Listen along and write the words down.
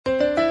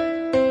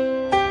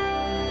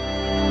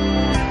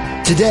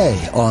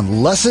Today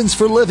on Lessons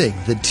for Living,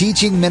 the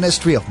teaching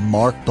ministry of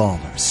Mark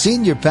Balmer,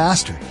 Senior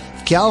Pastor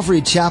of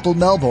Calvary Chapel,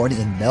 Melbourne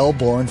in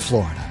Melbourne,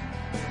 Florida.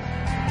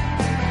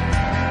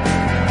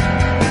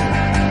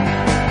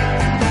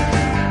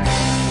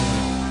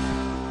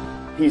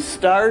 He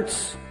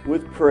starts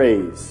with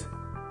praise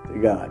to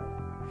God.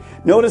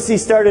 Notice he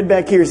started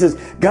back here. He says,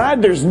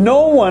 God, there's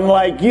no one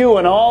like you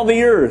in all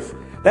the earth.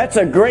 That's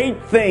a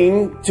great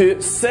thing to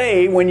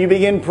say when you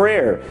begin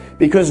prayer.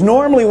 Because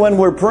normally when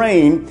we're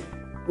praying,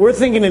 we're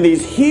thinking of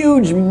these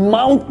huge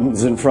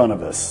mountains in front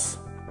of us.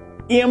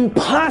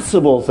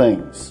 Impossible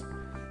things.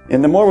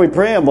 And the more we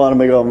pray about them,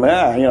 we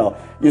go,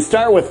 you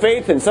start with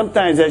faith, and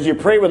sometimes as you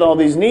pray with all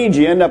these needs,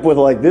 you end up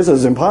with this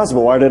is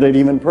impossible. Why did I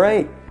even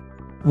pray?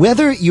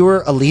 Whether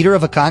you're a leader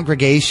of a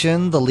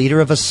congregation, the leader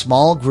of a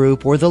small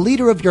group, or the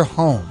leader of your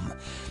home,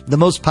 the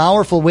most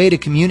powerful way to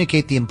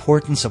communicate the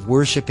importance of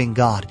worshiping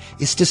God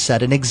is to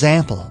set an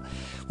example.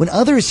 When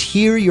others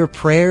hear your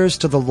prayers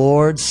to the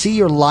Lord, see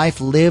your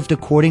life lived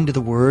according to the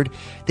Word,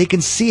 they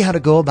can see how to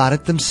go about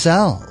it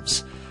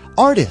themselves.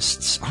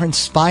 Artists are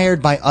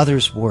inspired by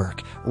others'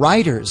 work.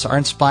 Writers are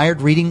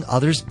inspired reading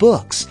others'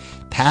 books.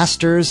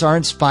 Pastors are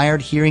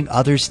inspired hearing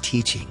others'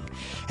 teaching.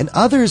 And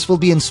others will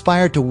be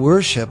inspired to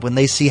worship when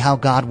they see how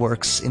God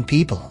works in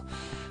people.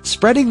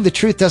 Spreading the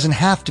truth doesn't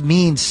have to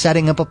mean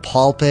setting up a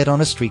pulpit on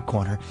a street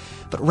corner,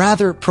 but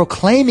rather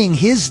proclaiming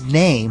His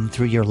name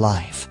through your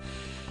life.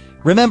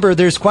 Remember,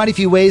 there's quite a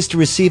few ways to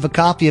receive a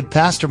copy of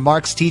Pastor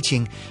Mark's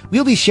teaching.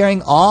 We'll be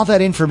sharing all that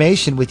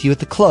information with you at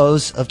the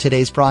close of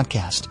today's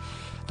broadcast.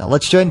 Now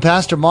let's join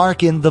Pastor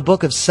Mark in the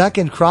book of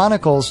 2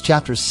 Chronicles,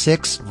 chapter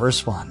 6,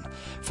 verse 1.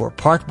 For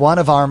part 1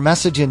 of our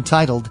message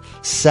entitled,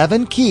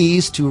 7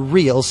 Keys to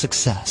Real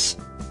Success.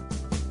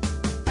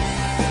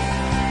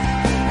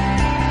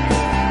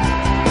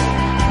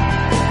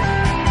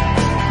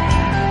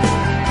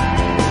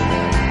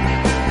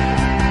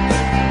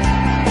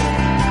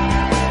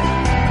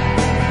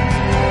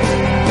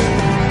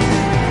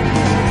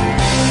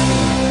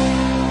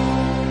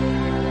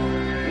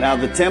 Now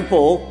the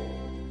temple,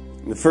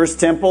 the first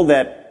temple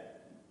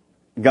that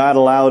God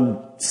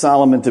allowed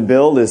Solomon to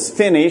build is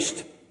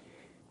finished.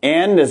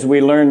 And as we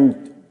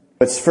learned,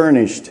 it's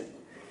furnished.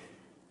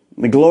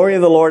 The glory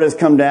of the Lord has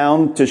come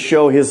down to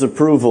show His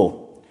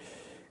approval.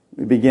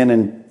 We begin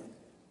in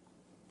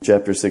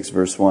chapter 6,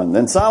 verse 1.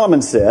 Then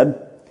Solomon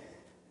said,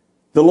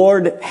 the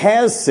Lord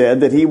has said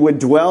that He would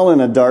dwell in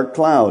a dark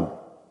cloud.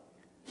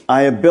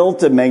 I have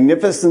built a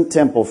magnificent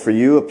temple for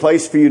you, a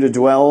place for you to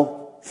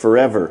dwell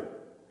forever.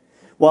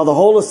 While the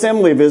whole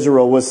assembly of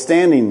Israel was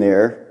standing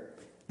there,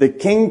 the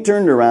king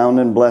turned around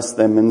and blessed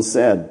them and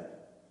said,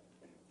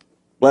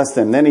 bless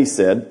them. Then he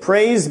said,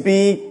 praise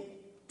be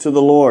to the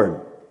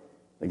Lord,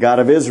 the God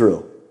of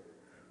Israel,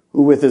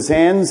 who with His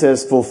hands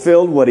has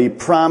fulfilled what He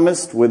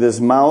promised with His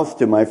mouth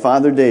to my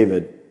father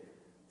David.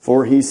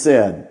 For He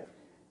said,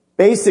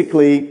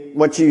 basically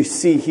what you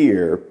see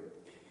here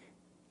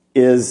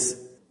is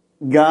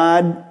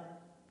God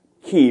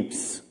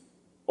keeps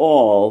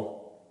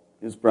all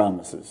His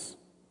promises.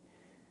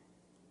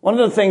 One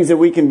of the things that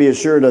we can be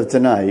assured of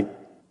tonight,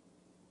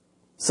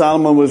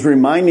 Solomon was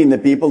reminding the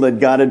people that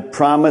God had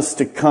promised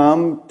to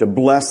come to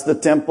bless the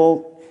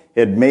temple,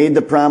 had made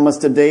the promise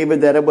to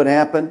David that it would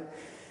happen,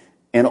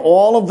 and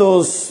all of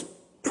those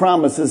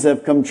promises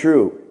have come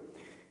true.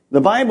 The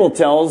Bible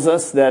tells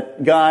us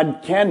that God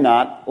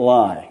cannot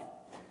lie.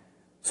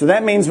 So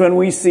that means when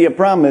we see a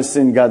promise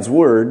in God's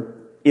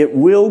Word, it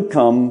will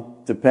come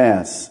to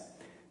pass.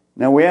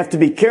 Now we have to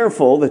be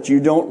careful that you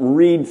don't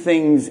read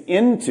things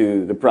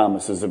into the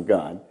promises of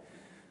God.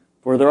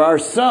 For there are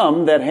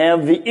some that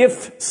have the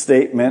if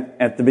statement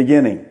at the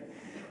beginning.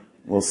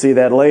 We'll see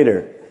that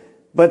later.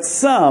 But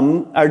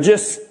some are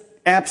just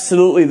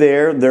absolutely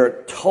there.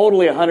 They're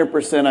totally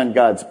 100% on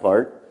God's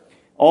part.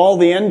 All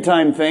the end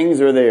time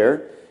things are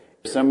there.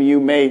 Some of you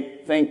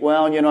may think,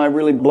 well, I've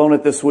really blown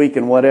it this week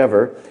and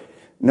whatever.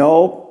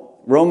 No,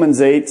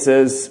 Romans 8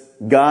 says,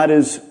 God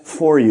is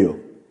for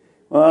you.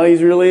 Well,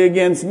 He's really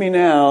against me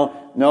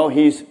now. No,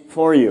 He's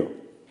for you.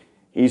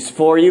 He's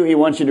for you. He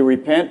wants you to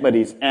repent, but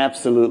He's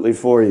absolutely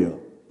for you.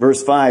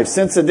 Verse 5,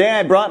 since the day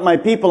I brought my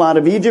people out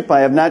of Egypt, I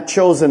have not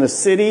chosen a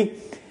city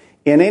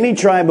in any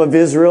tribe of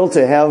Israel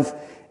to have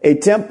a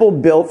temple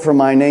built for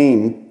my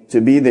name to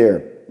be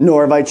there.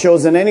 Nor have I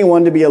chosen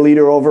anyone to be a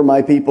leader over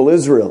my people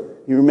Israel.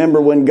 You remember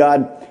when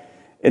God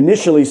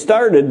initially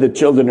started the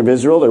children of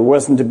Israel, there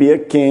wasn't to be a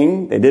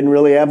king. They didn't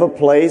really have a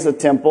place, a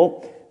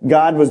temple.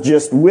 God was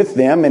just with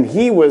them, and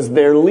He was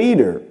their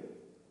leader.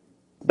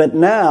 But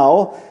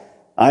now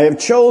I have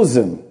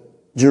chosen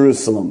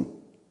Jerusalem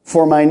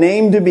for my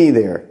name to be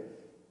there,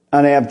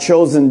 and I have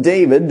chosen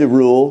David to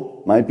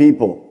rule my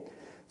people.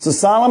 So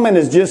Solomon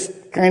is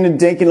just kind of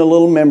taking a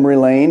little memory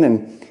lane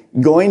and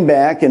going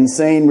back and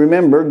saying,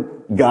 remember,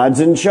 God's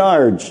in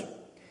charge.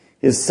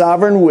 His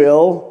sovereign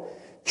will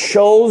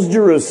chose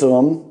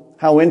Jerusalem,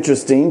 how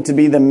interesting, to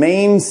be the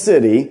main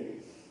city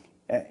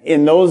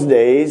in those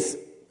days.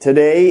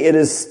 Today, it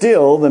is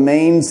still the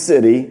main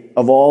city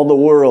of all the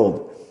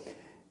world.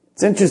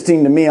 It's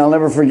interesting to me. I'll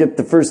never forget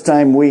the first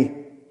time we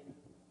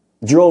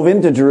drove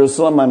into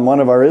Jerusalem on one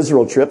of our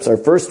Israel trips, our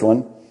first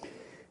one.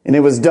 And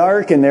it was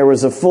dark and there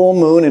was a full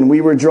moon and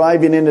we were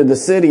driving into the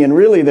city, and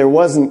really there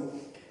wasn't,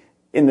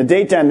 in the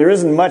daytime, there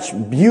isn't much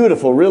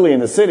beautiful really in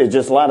the city,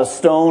 just a lot of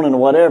stone and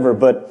whatever,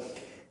 but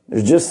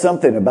there's just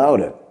something about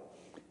it.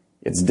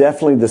 It's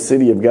definitely the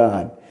city of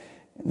God.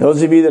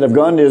 Those of you that have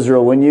gone to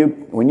Israel, when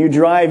you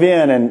drive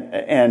in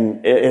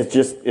and it's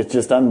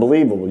just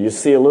unbelievable. You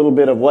see a little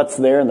bit of what's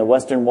there in the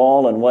Western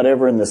Wall and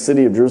whatever in the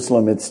city of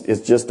Jerusalem.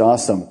 It's just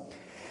awesome.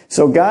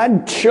 So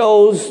God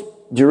chose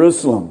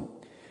Jerusalem.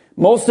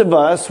 Most of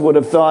us would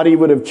have thought he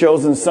would have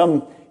chosen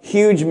some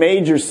huge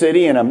major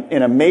city in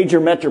a major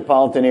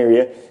metropolitan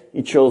area.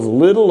 He chose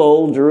little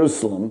old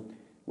Jerusalem,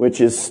 which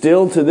is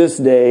still to this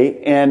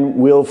day and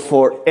will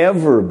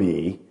forever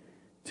be,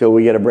 till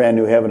we get a brand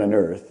new heaven and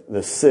earth,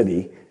 the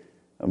city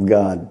of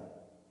God.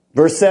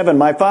 Verse 7,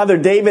 my father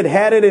David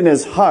had it in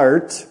his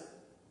heart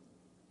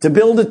to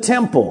build a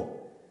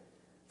temple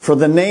for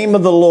the name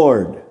of the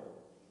Lord,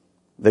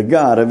 the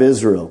God of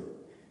Israel.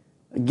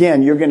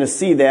 Again, you're going to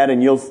see that,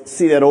 and you'll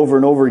see that over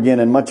and over again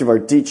in much of our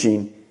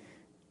teaching.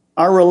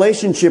 Our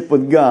relationship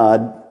with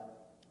God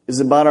is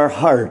about our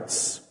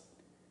hearts.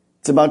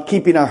 It's about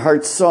keeping our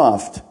hearts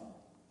soft,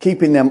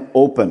 keeping them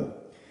open.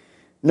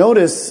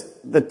 Notice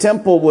the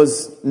temple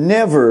was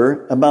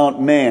never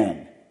about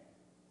man,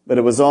 but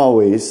it was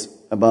always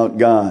about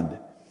God.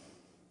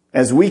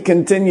 As we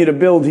continue to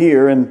build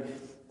here, and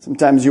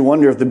sometimes you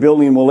wonder if the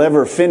building will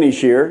ever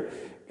finish here,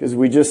 because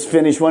we just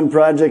finish one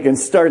project and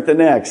start the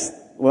next.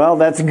 Well,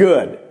 that's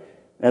good.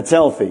 That's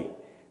healthy.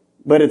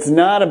 But it's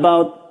not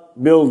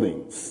about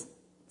buildings.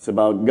 It's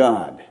about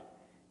God.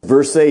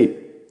 Verse 8.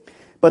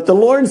 But the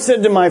Lord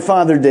said to my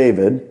father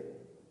David,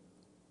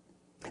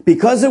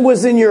 because it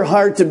was in your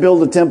heart to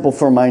build a temple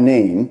for my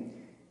name,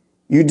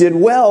 you did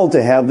well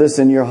to have this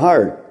in your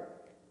heart.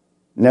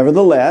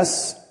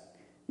 Nevertheless,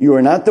 you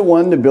are not the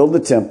one to build the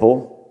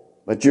temple,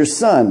 but your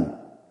son,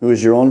 who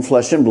is your own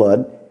flesh and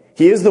blood.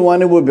 He is the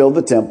one who will build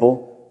the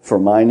temple for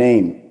my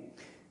name.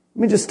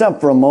 Let me just stop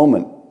for a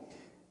moment.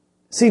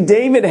 See,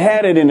 David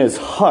had it in his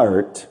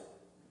heart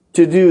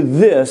to do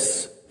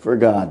this for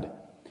God.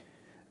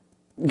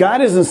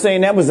 God isn't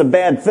saying that was a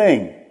bad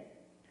thing.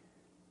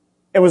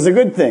 It was a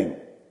good thing.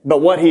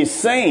 But what he's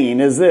saying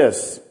is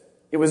this: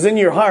 it was in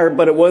your heart,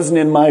 but it wasn't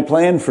in my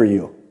plan for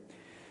you.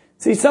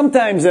 See,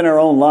 sometimes in our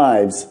own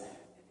lives,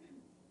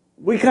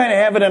 we kind of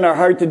have it in our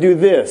heart to do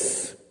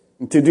this,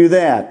 to do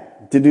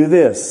that, to do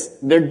this.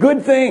 They're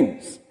good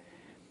things.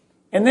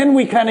 And then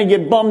we kind of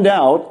get bummed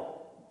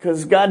out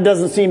because God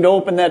doesn't seem to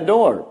open that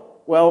door.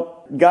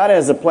 Well, God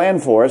has a plan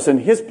for us, and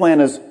his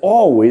plan is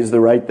always the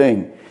right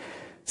thing.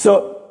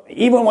 So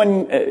even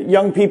when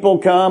young people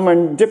come,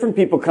 and different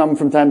people come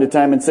from time to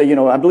time and say,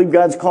 I believe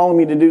God's calling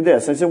me to do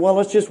this. I said, well,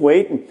 let's just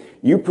wait. And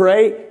you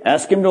pray,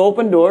 ask him to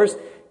open doors.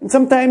 And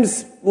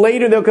sometimes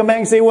later they'll come back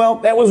and say, well,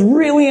 that was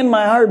really in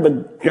my heart,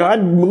 but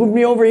God moved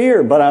me over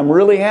here, but I'm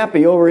really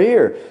happy over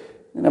here.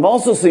 And I've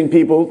also seen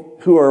people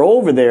who are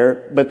over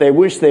there, but they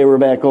wish they were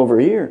back over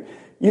here.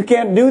 You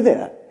can't do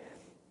that.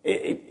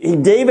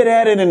 David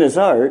had it in his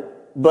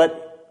heart,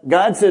 but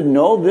God said,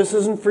 no, this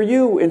isn't for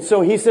you. And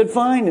so he said,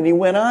 fine. And he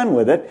went on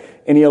with it,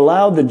 and he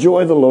allowed the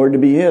joy of the Lord to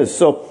be his.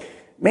 So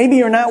maybe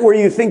you're not where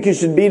you think you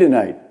should be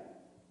tonight.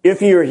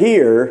 If you're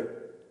here,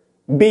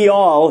 be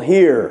all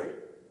here.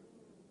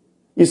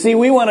 You see,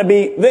 we want to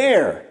be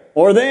there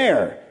or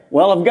there.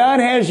 Well, if God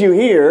has you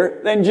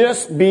here, then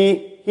just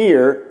be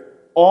here,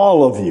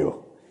 all of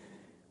you.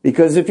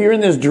 Because if you're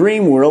in this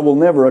dream world, we'll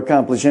never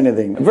accomplish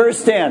anything.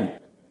 Verse 10,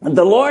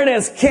 the Lord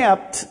has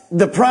kept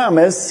the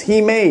promise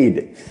he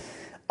made.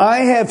 I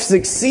have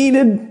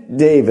succeeded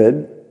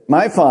David,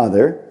 my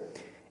father,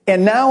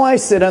 and now I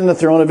sit on the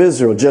throne of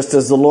Israel, just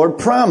as the Lord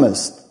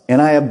promised.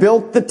 And I have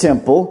built the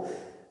temple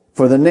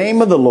for the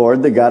name of the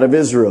Lord, the God of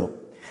Israel.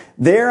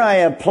 There I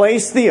have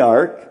placed the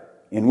ark,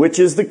 in which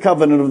is the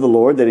covenant of the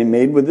Lord that he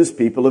made with his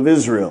people of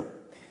Israel.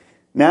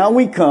 Now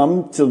we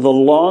come to the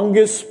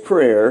longest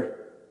prayer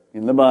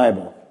in the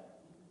Bible.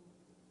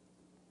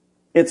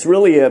 It's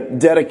really a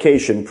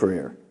dedication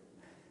prayer.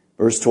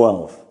 Verse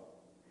 12.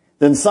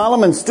 Then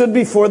Solomon stood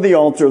before the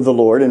altar of the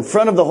Lord in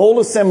front of the whole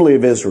assembly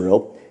of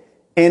Israel,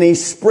 and he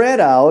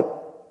spread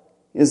out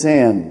his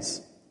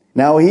hands.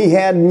 Now he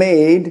had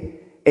made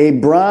a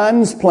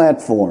bronze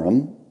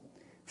platform,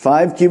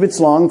 5 cubits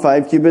long,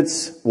 5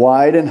 cubits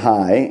wide and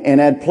high,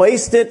 and had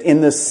placed it in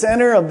the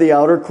center of the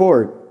outer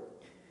court.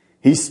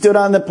 He stood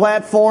on the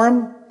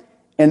platform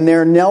and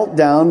there knelt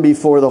down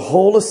before the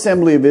whole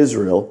assembly of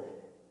Israel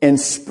and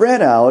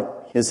spread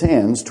out his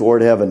hands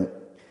toward heaven.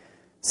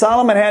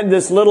 Solomon had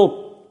this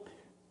little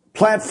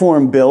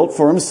platform built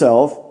for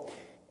himself,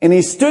 and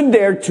he stood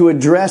there to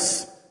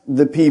address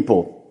the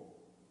people.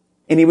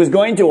 And he was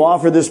going to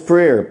offer this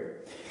prayer.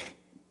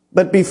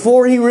 But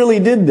before he really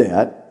did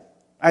that,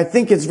 I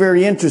think it's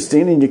very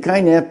interesting, and you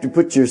kind of have to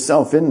put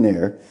yourself in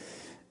there.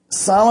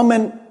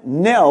 Solomon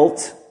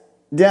knelt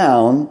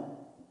down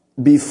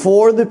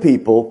before the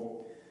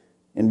people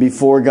and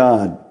before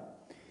God.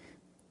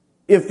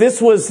 if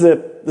this was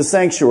the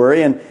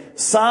sanctuary and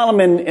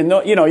Solomon, and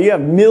you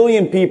have 1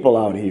 million people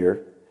out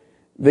here,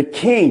 the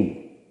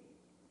king,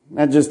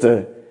 not just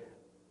a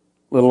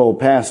little old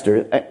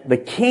pastor, the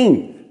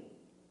king,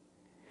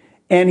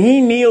 and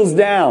he kneels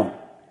down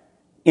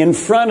in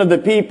front of the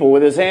people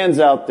with his hands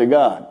out to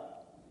God,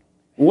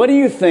 what do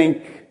you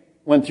think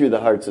went through the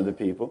hearts of the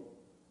people?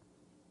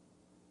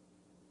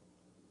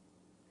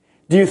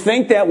 Do you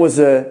think that was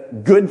a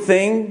good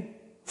thing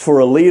for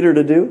a leader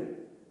to do?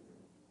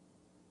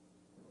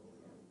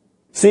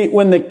 See,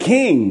 when the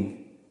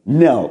king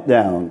knelt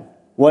down,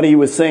 what he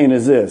was saying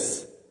is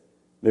this: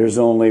 there's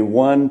only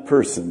one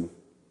person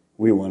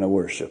we want to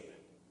worship.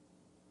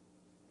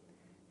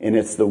 And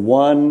it's the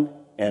one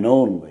and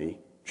only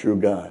true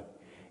God.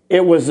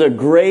 It was a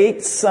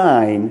great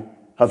sign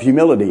of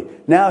humility.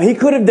 Now, he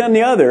could have done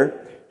the other.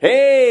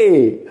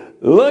 Hey,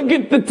 look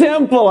at the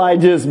temple I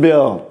just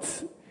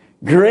built.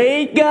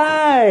 Great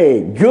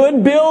guy,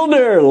 good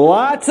builder,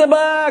 lots of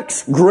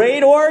bucks,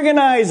 great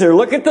organizer.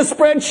 Look at the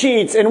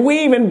spreadsheets, and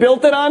we even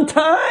built it on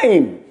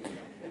time.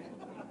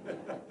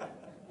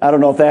 I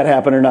don't know if that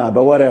happened or not,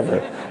 but whatever.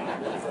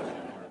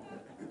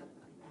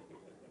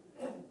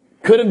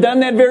 Could have done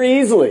that very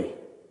easily.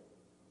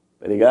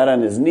 But he got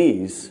on his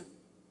knees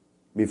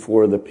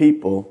before the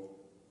people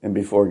and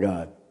before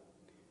God.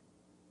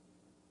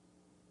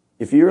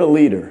 If you're a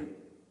leader,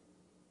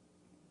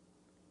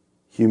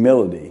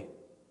 humility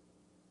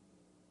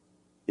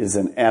is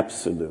an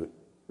absolute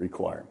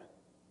requirement.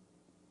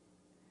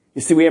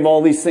 You see, we have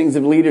all these things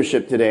of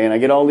leadership today, and I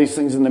get all these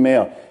things in the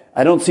mail.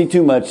 I don't see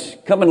too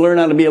much. Come and learn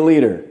how to be a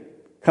leader.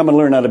 Come and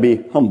learn how to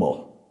be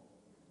humble.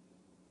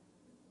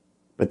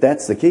 But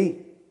that's the key.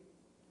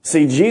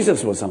 See,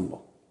 Jesus was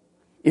humble.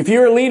 If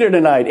you're a leader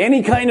tonight,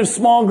 any kind of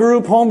small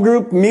group, home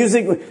group,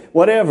 music,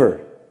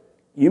 whatever,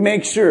 you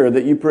make sure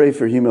that you pray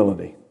for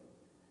humility.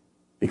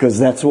 Because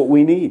that's what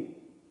we need.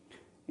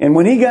 And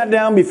when he got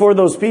down before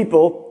those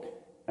people,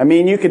 I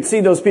mean, you could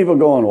see those people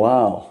going,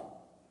 wow,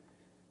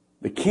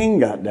 the king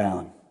got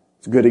down.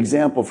 It's a good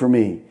example for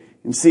me.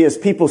 And see, as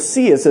people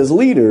see us as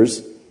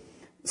leaders,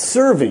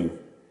 serving,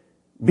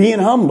 being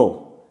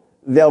humble,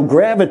 they'll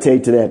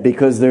gravitate to that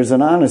because there's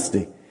an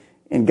honesty.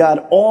 And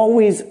God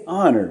always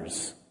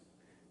honors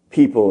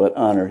people that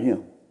honor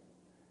him.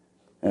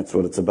 That's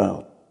what it's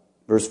about.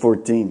 Verse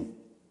 14.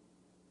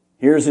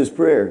 Here's his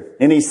prayer.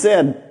 And he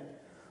said,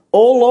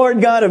 O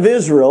Lord God of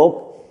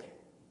Israel,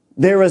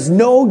 there is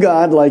no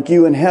God like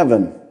you in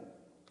heaven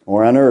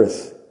or on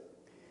earth.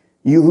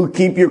 You who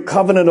keep your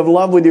covenant of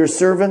love with your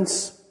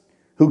servants,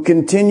 who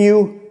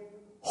continue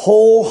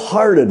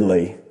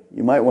wholeheartedly,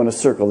 you might want to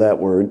circle that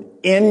word,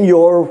 in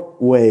your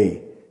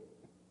way.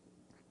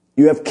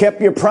 You have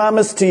kept your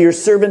promise to your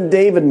servant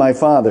David, my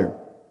father.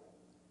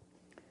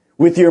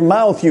 With your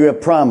mouth you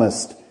have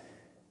promised.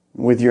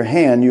 With your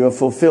hand you have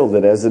fulfilled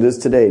it as it is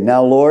today.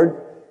 Now,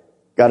 Lord,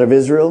 God of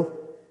Israel,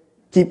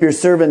 keep your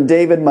servant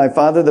David, my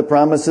father, the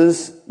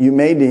promises you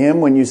made to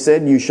him when you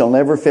said, you shall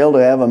never fail to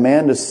have a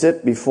man to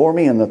sit before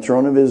me on the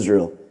throne of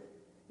Israel.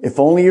 If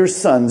only your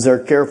sons are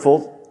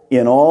careful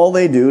in all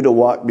they do to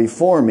walk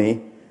before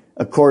me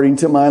according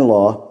to my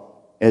law,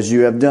 as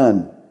you have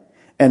done.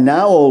 And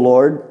now, O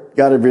Lord,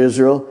 God of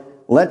Israel,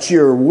 let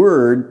your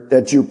word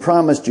that you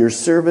promised your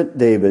servant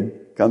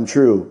David come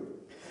true.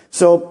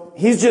 So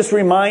he's just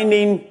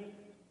reminding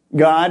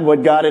God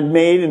what God had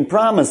made in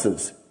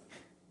promises.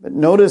 But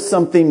notice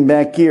something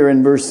back here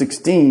in verse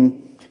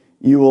 16.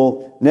 You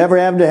will never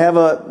have to have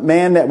a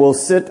man that will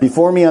sit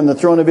before me on the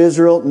throne of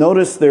Israel.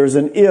 Notice there's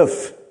an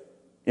if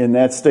in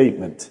that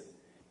statement.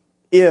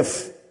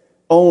 If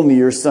only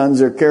your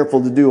sons are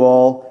careful to do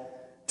all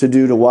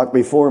to walk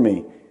before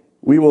me.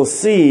 We will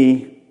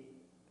see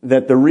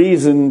that the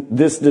reason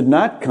this did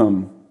not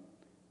come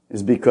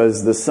is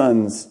because the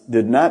sons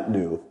did not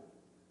do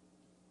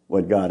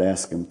what God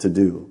asked them to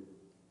do.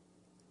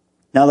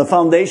 Now, the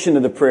foundation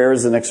of the prayer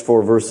is the next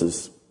 4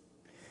 verses.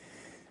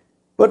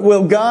 But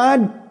will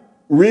God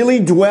really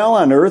dwell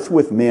on earth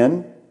with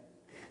men?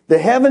 The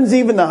heavens,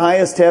 even the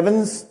highest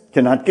heavens,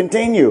 cannot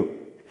contain you.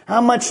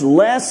 How much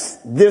less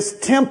this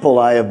temple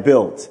I have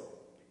built?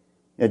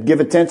 Yet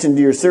give attention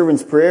to your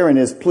servant's prayer and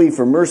his plea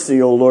for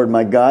mercy, O Lord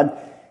my God.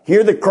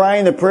 Hear the cry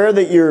and the prayer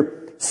that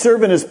your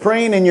servant is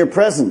praying in your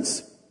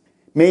presence.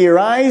 May your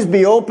eyes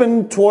be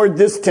open toward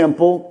this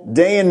temple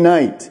day and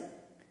night.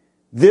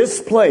 This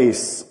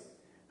place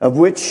of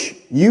which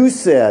you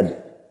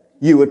said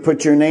you would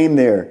put your name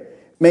there.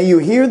 May you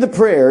hear the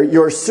prayer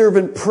your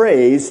servant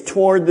prays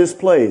toward this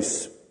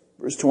place.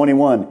 Verse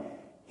 21.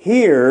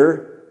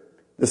 Hear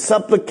the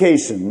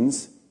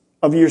supplications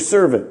of your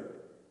servant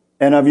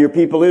and of your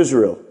people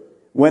Israel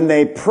when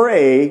they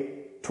pray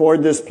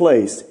toward this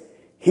place.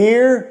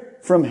 Hear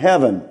from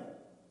heaven,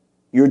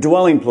 your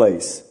dwelling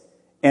place,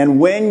 and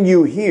when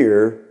you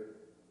hear,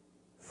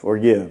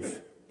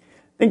 forgive.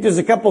 I think there's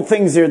a couple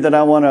things here that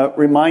I want to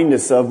remind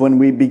us of when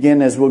we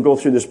begin, as we'll go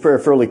through this prayer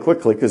fairly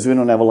quickly because we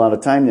don't have a lot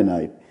of time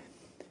tonight.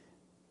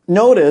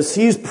 Notice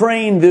he's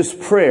praying this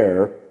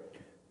prayer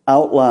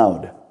out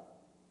loud.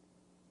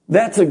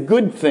 That's a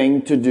good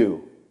thing to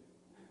do.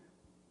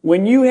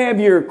 when you have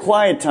your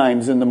quiet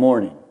times in the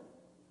morning,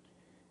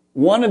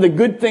 one of the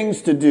good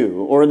things to do,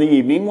 or the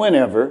evening,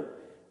 whenever,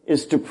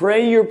 is to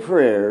pray your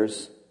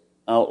prayers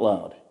out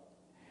loud.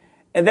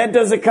 And that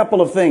does a couple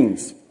of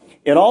things.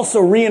 It also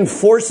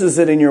reinforces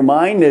it in your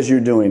mind as you're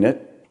doing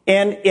it,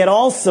 and it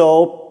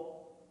also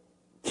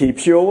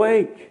keeps you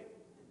awake.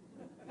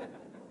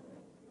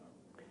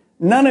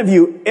 None of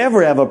you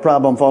ever have a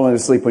problem falling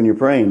asleep when you're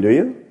praying, do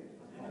you?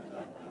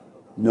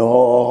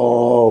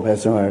 No,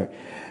 Pastor Mark.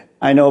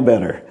 I know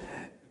better.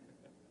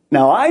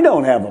 Now, I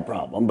don't have a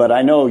problem, but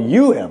I know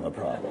you have a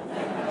problem.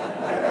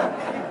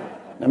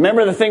 Now,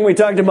 remember the thing we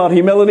talked about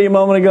humility a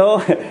moment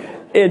ago?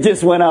 It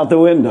just went out the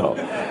window.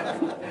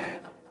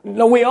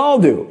 No, we all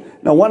do.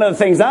 Now, one of the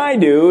things I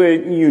do,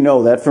 you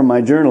know that from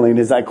my journaling,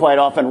 is I quite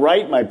often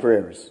write my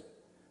prayers.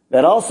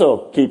 That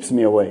also keeps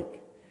me awake.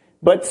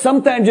 But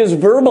sometimes just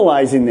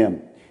verbalizing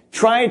them.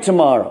 Try it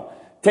tomorrow.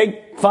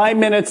 Take 5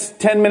 minutes,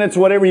 10 minutes,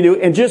 whatever you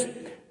do, and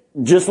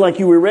just like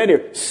you read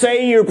here,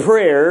 say your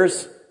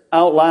prayers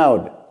out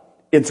loud.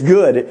 It's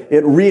good.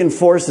 It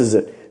reinforces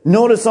it.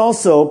 Notice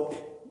also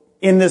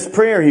in this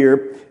prayer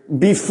here,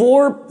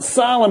 before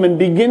Solomon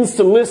begins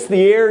to list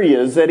the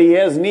areas that he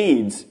has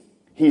needs,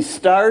 he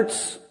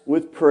starts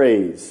with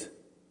praise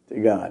to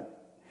God.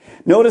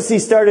 Notice he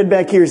started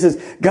back here. He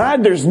says,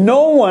 God, there's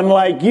no one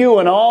like you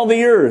in all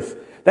the earth.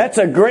 That's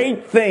a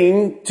great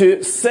thing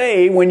to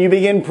say when you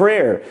begin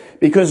prayer.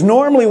 Because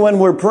normally when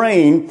we're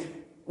praying,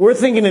 we're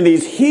thinking of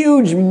these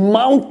huge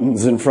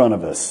mountains in front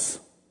of us.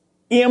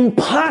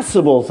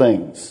 Impossible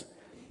things.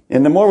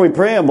 And the more we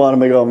pray about them,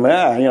 we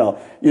go,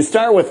 you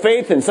start with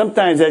faith, and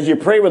sometimes as you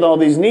pray with all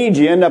these needs,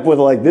 you end up with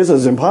like, this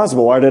is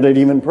impossible. Why did I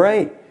even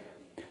pray?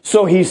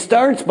 So he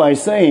starts by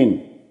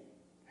saying,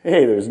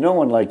 hey, there's no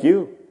one like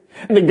you.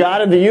 The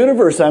God of the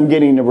universe I'm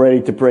getting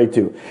ready to pray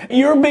to.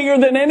 You're bigger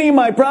than any of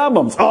my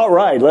problems. All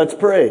right, let's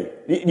pray.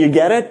 You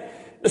get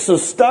it? So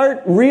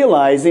start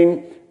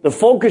realizing the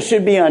focus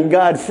should be on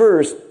God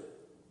first,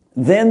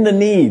 then the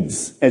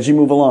needs as you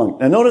move along.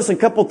 Now notice a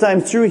couple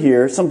times through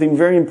here, something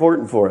very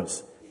important for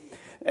us.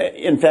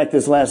 In fact,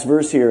 this last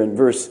verse here in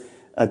verse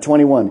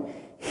 21.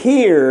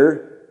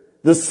 Hear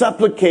the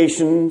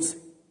supplications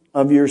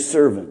of your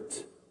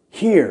servant.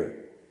 Hear.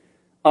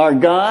 Our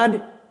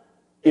God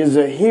is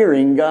a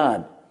hearing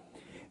God.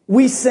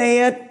 We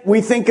say it, we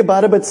think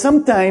about it, but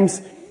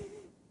sometimes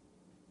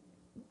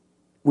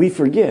we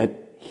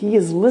forget He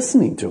is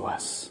listening to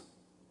us.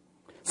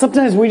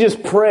 Sometimes we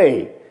just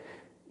pray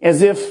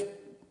as if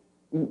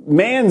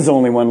man's the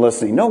only one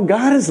listening. No,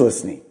 God is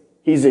listening.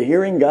 He's a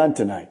hearing God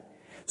tonight.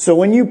 So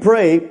when you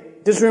pray,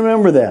 just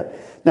remember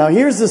that. Now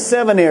here's the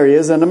 7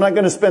 areas, and I'm not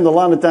going to spend a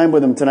lot of time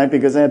with them tonight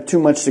because I have too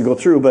much to go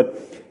through, but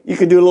you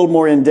could do a little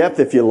more in depth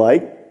if you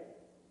like.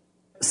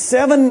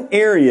 7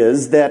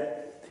 areas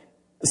that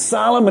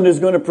Solomon is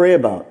going to pray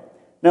about.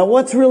 Now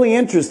what's really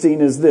interesting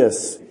is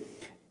this.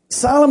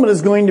 Solomon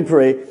is going to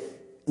pray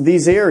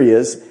these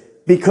areas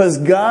because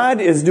God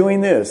is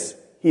doing this.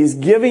 He's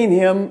giving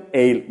him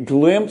a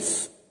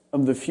glimpse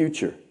of the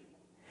future.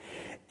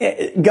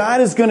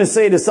 God is going to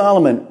say to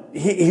Solomon,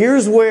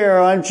 here's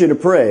where I want you to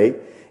pray.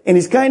 And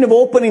he's kind of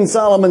opening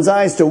Solomon's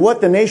eyes to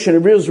what the nation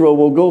of Israel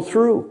will go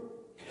through.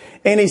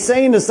 And he's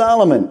saying to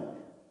Solomon,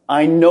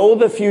 I know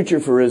the future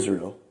for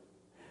Israel.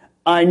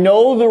 I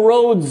know the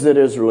roads that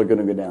Israel are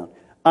going to go down.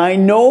 I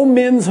know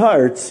men's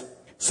hearts.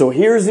 So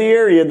here's the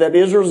area that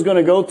Israel is going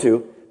to go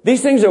to.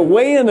 These things are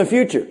way in the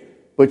future,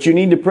 but you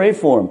need to pray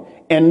for them.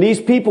 And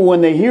these people,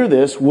 when they hear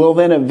this, will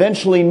then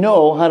eventually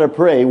know how to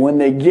pray when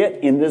they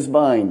get in this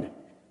bind.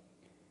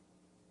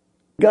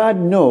 God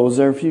knows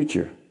our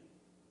future.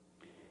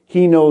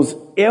 He knows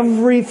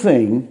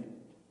everything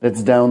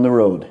that's down the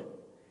road.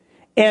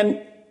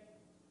 And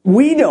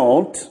we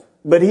don't,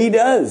 but He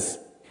does.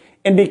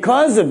 And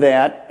because of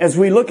that, as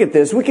we look at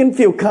this, we can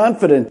feel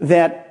confident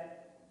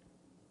that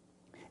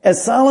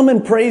as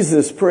Solomon prays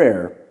this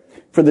prayer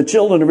for the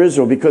children of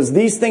Israel, because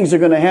these things are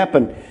going to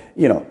happen,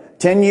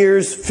 10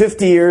 years,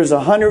 50 years,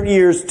 100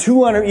 years,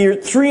 200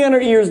 years,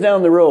 300 years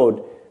down the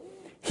road,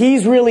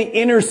 he's really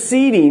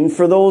interceding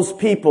for those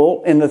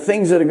people and the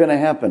things that are going to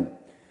happen.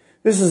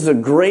 This is a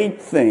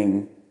great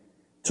thing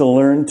to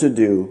learn to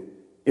do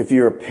if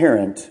you're a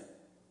parent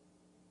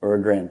or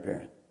a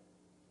grandparent.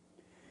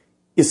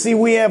 You see,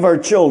 we have our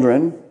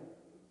children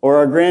or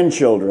our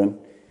grandchildren,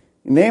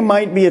 and they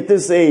might be at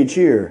this age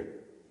here.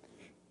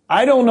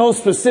 I don't know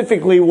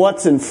specifically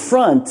what's in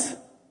front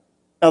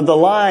of the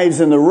lives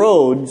and the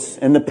roads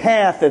and the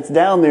path that's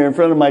down there in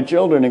front of my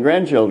children and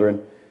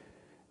grandchildren.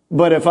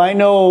 But if I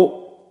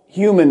know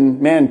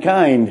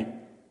mankind,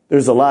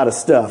 there's a lot of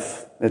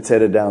stuff that's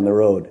headed down the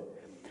road.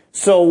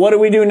 So what do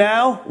we do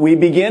now? We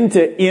begin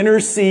to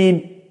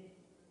intercede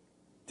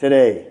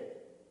today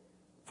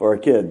for our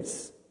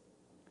kids.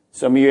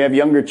 Some of you have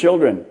younger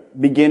children.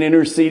 Begin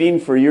interceding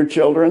for your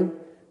children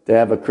to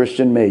have a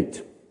Christian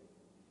mate.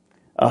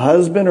 A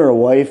husband or a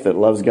wife that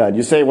loves God.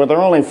 You say, well, they're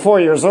only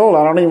 4 years old.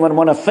 I don't even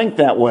want to think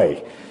that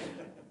way.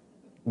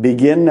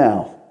 Begin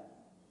now.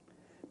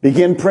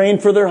 Begin praying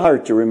for their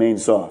heart to remain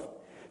soft.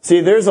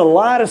 See, there's a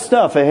lot of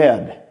stuff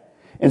ahead.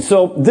 And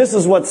so this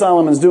is what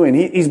Solomon's doing.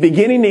 He's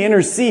beginning to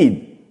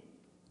intercede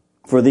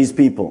for these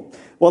people.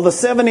 Well, the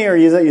 7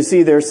 areas that you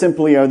see there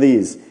simply are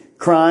these: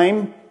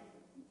 crime,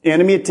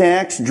 enemy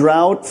attacks,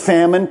 drought,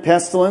 famine,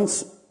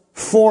 pestilence,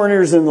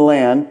 foreigners in the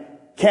land,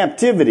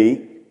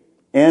 captivity,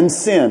 and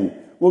sin.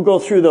 We'll go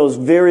through those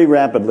very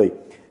rapidly.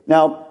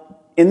 Now,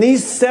 in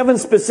these 7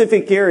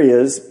 specific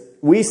areas,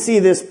 we see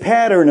this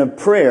pattern of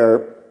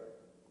prayer.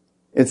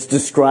 It's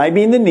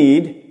describing the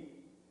need,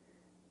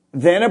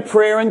 then a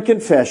prayer and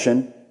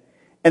confession,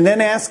 and then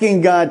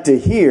asking God to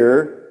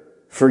hear,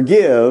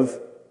 forgive,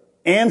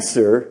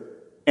 answer,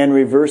 and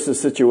reverse the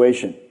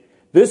situation.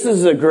 This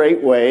is a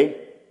great way,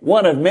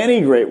 one of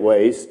many great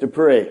ways to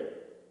pray.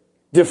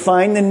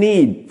 Define the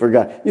need for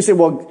God. You say,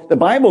 well, the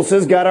Bible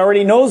says God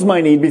already knows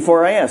my need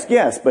before I ask.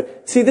 Yes,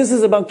 but see, this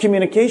is about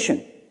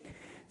communication.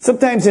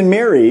 Sometimes in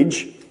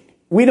marriage,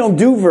 we don't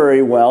do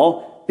very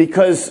well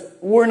because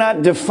we're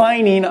not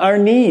defining our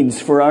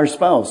needs for our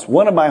spouse.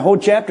 One of my whole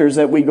chapters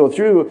that we go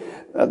through,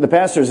 the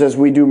pastors, as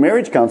we do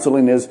marriage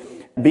counseling, is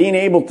being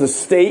able to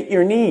state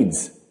your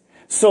needs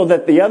so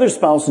that the other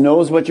spouse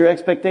knows what your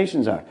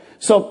expectations are.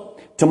 So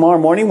tomorrow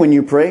morning when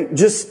you pray,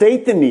 just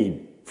state the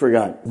need for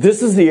God.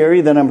 This is the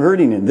area that I'm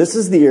hurting in. This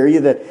is the area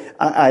that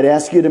I'd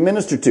ask you to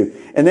minister to.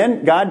 And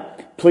then, God,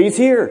 please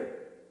hear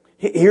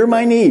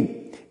my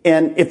need.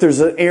 And if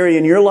there's an area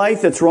in your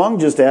life that's wrong,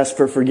 just ask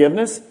for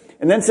forgiveness.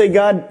 And then say,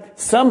 God,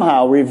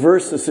 somehow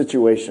reverse the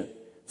situation.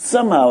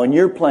 Somehow in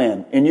your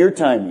plan, in your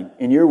timing,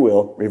 in your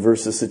will,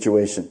 reverse the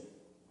situation.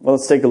 Well,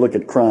 let's take a look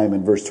at crime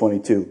in verse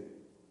 22.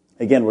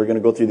 Again, we're going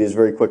to go through these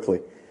very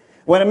quickly.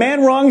 When a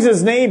man wrongs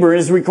his neighbor and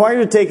is required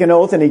to take an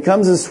oath, and he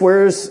comes and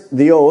swears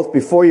the oath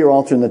before your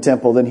altar in the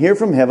temple, then hear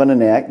from heaven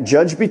an act,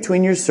 judge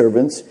between your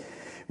servants,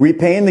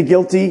 repaying the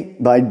guilty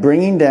by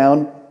bringing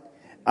down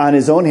on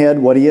his own head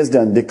what he has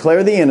done.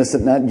 Declare the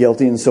innocent not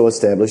guilty, and so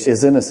establish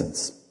his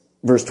innocence.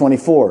 Verse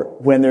 24,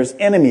 when there's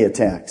enemy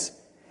attacks.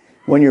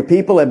 When your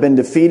people have been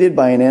defeated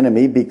by an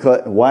enemy,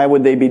 why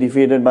would they be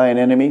defeated by an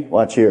enemy?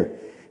 Watch here.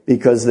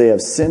 Because they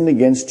have sinned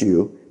against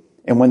you.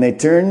 And when they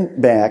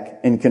turn back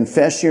and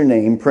confess your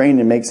name,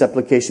 praying and make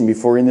supplication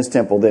before you in this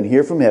temple, then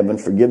hear from heaven,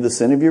 forgive the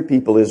sin of your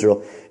people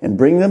Israel, and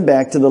bring them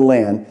back to the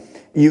land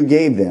you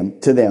gave them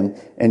to them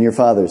and your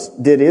fathers.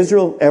 Did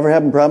Israel ever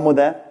have a problem with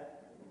that?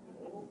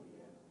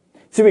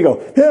 See, we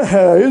go,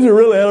 yeah, Israel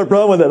really had a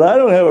problem with that. I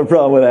don't have a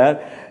problem with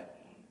that.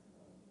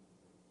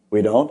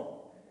 We don't.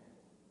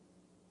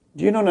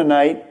 Do you know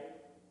tonight,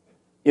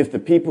 if the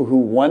people who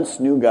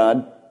once knew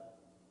God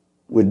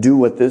would do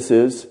what this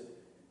is,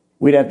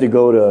 we'd have to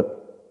go to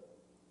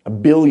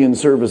 1 billion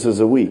services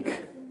a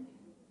week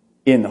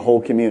in the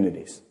whole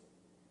communities.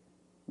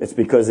 It's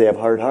because they have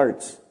hard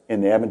hearts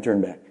and they haven't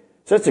turned back.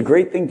 So that's a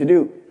great thing to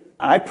do.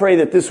 I pray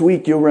that this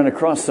week you'll run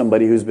across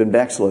somebody who's been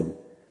backslidden.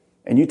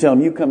 And you tell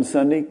them, you come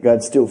Sunday,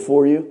 God's still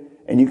for you,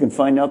 and you can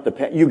find out the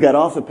path. You got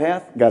off the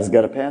path, God's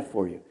got a path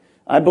for you.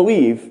 I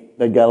believe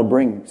that God will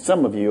bring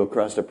some of you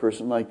across a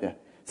person like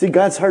that. See,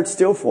 God's heart's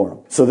still for them.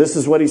 So this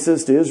is what he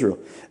says to Israel.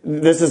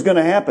 This is going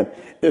to happen.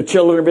 The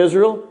children of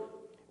Israel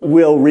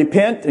will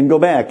repent and go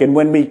back. And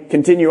when we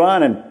continue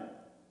on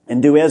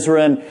and do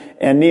Ezra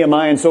and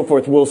Nehemiah and so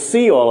forth, we'll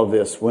see all of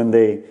this when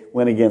they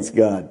went against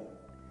God.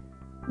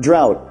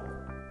 Drought.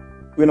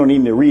 We don't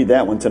need to read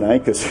that one tonight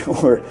because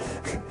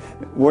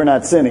we're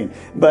not sinning.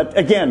 But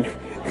again,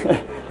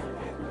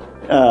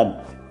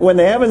 when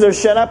the heavens are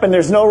shut up and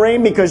there's no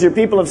rain because your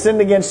people have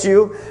sinned against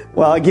you,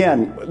 well,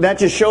 again, that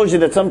just shows you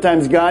that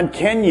sometimes God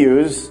can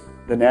use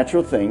the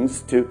natural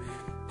things to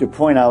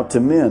point out to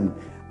men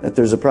that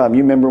there's a problem.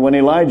 You remember when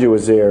Elijah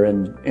was there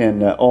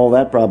and all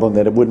that problem,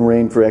 that it wouldn't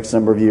rain for X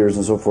number of years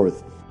and so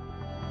forth.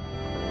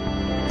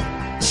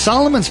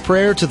 Solomon's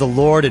prayer to the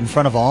Lord in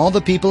front of all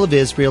the people of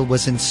Israel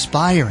was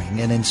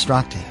inspiring and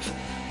instructive.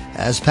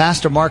 As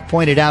Pastor Mark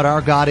pointed out, our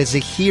God is a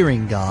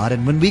hearing God,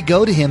 and when we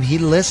go to him, he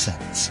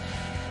listens.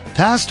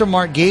 Pastor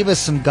Mark gave us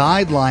some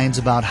guidelines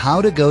about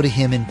how to go to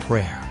him in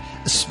prayer,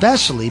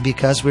 especially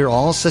because we're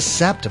all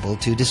susceptible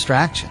to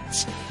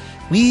distractions.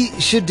 We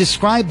should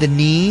describe the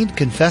need,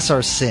 confess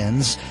our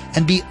sins,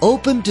 and be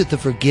open to the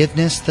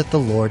forgiveness that the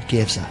Lord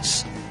gives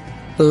us.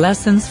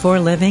 Lessons for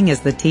Living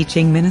is the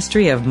teaching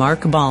ministry of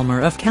Mark Balmer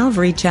of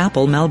Calvary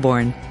Chapel,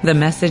 Melbourne. The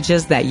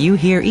messages that you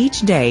hear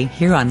each day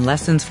here on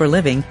Lessons for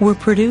Living were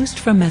produced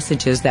from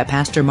messages that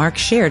Pastor Mark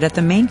shared at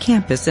the main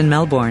campus in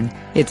Melbourne.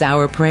 It's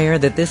our prayer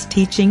that this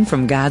teaching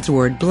from God's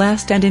Word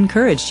blessed and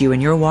encouraged you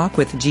in your walk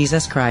with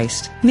Jesus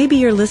Christ. Maybe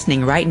you're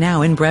listening right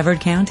now in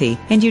Brevard County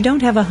and you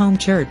don't have a home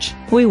church.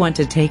 We want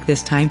to take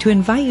this time to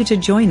invite you to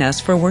join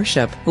us for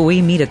worship. We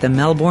meet at the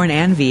Melbourne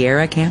and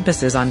Viera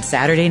campuses on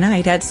Saturday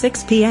night at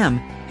 6 p.m.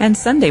 and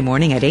Sunday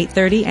morning at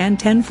 8:30 and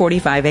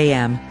 10:45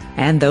 a.m.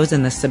 And those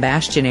in the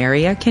Sebastian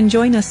area can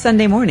join us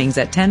Sunday mornings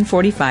at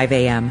 10:45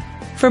 a.m.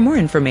 For more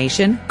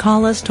information,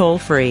 call us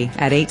toll-free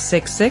at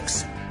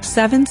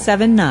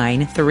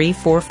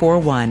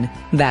 866-779-3441.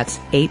 That's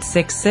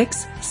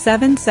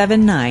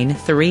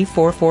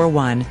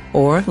 866-779-3441.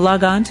 Or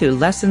log on to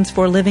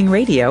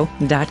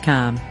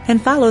lessonsforlivingradio.com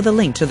and follow the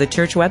link to the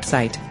church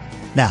website.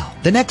 Now,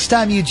 the next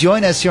time you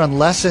join us here on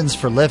Lessons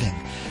for Living,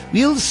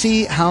 we'll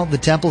see how the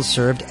temple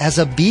served as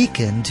a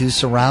beacon to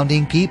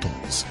surrounding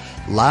peoples,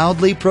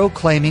 loudly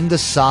proclaiming the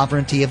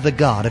sovereignty of the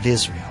God of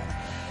Israel.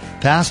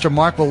 Pastor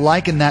Mark will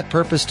liken that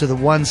purpose to the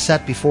one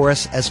set before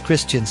us as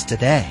Christians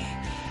today.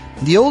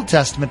 The Old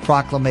Testament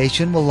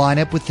proclamation will line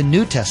up with the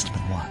New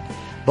Testament one,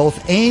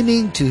 both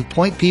aiming to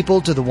point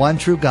people to the one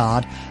true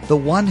God, the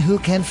one who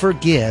can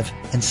forgive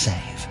and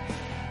save.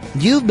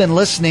 You've been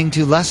listening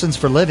to Lessons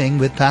for Living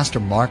with Pastor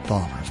Mark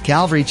Balmer of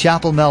Calvary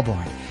Chapel,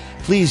 Melbourne.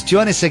 Please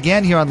join us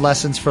again here on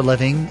Lessons for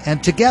Living,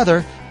 and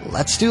together,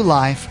 let's do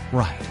life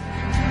right.